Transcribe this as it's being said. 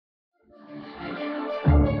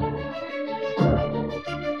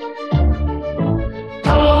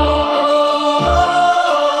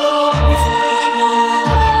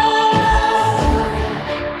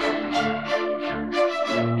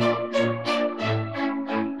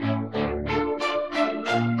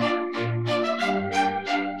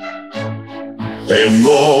E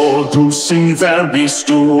modus in verbis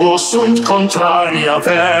tuo sunt contraria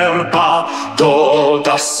verba,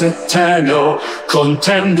 dodas settenio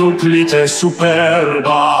contenduplicite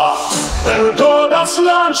superba. Perdodas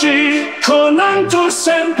lagi, conantur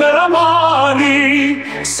semper amari,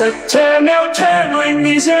 settenio tenui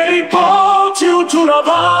miseri potiutur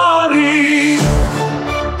avari.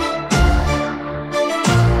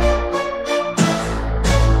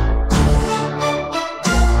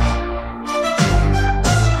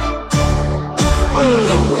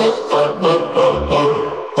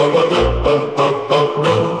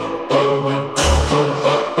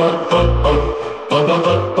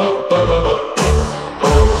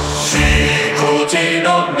 Sicut in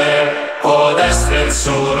omne podest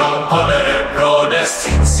mensura polere prodest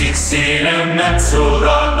in sixinem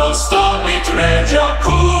mensura non stonit regia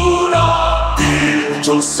cura.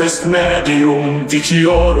 Virtus est medium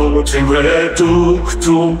viciorum tribuere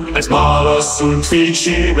ductum, et malas sunt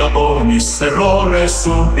ficida bonis errore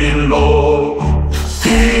sub illo.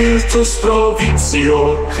 Virtus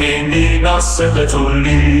provincia crimina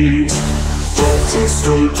sebetullit, votus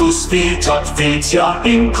stultus vitat vitia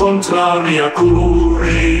in contraria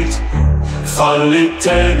curit. Fallit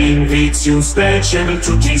in vitium speciem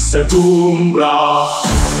tutis et umbra.